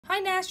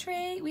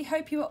Nursery, we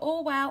hope you are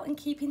all well and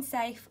keeping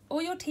safe.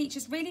 All your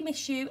teachers really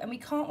miss you and we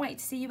can't wait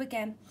to see you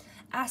again.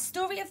 Our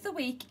story of the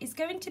week is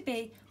going to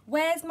be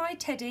Where's My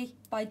Teddy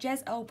by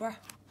Alborough.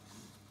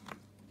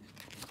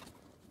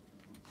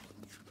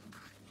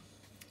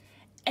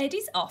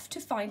 Eddie's off to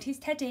find his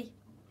teddy.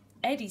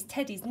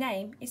 Teddy's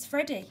name is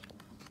Freddie.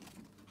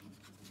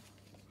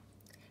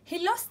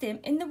 He lost him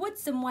in the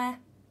woods somewhere.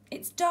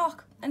 It's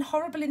dark and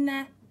horrible in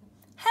there.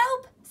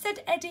 Help,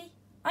 said Eddie.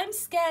 I'm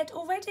scared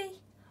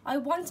already. I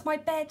want my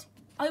bed.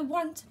 I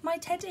want my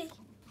teddy.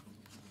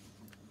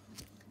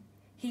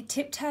 He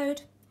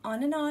tiptoed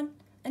on and on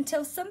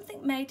until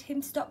something made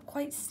him stop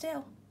quite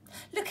still.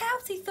 Look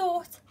out, he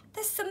thought.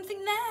 There's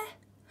something there.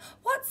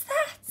 What's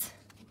that?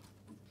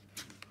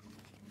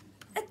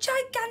 A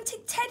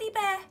gigantic teddy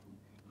bear.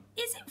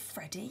 Is it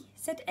Freddie?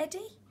 Said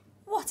Eddie.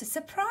 What a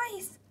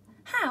surprise.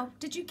 How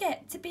did you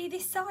get to be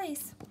this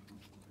size?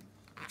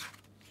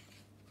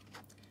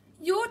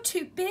 You're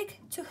too big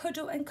to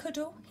huddle and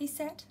cuddle, he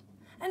said,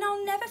 and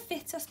I'll never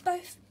fit us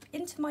both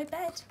into my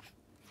bed.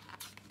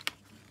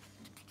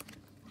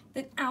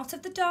 Then out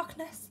of the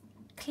darkness,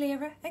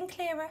 clearer and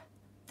clearer,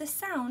 the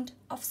sound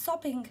of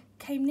sobbing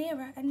came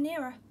nearer and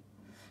nearer.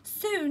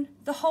 Soon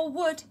the whole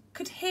wood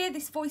could hear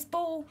this voice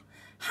bawl.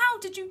 How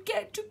did you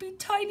get to be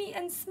tiny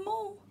and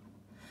small?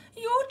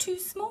 You're too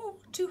small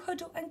to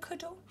huddle and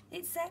cuddle,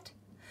 it said,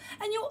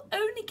 and you'll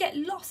only get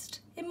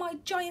lost in my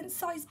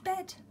giant-sized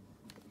bed.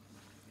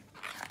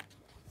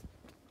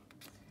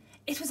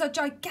 It was a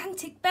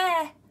gigantic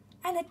bear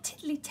and a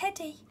tiddly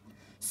teddy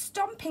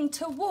stomping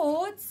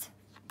towards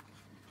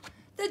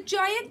the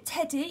giant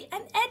Teddy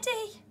and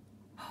Eddie.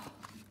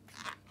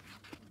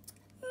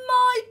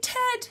 My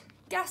Ted,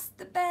 gasped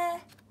the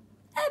bear.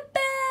 A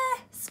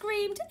bear,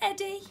 screamed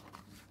Eddie.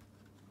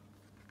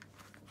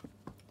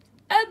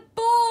 A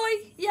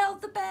boy,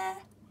 yelled the bear.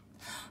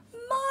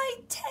 My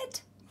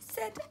Ted,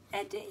 said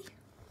Eddie.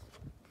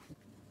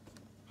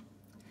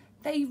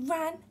 They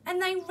ran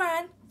and they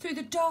ran through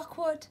the dark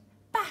wood,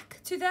 back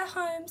to their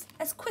homes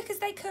as quick as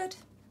they could.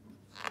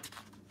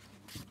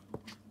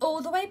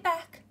 All the way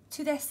back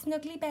to their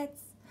snuggly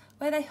beds,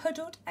 where they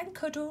huddled and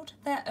cuddled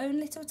their own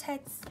little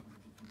Teds.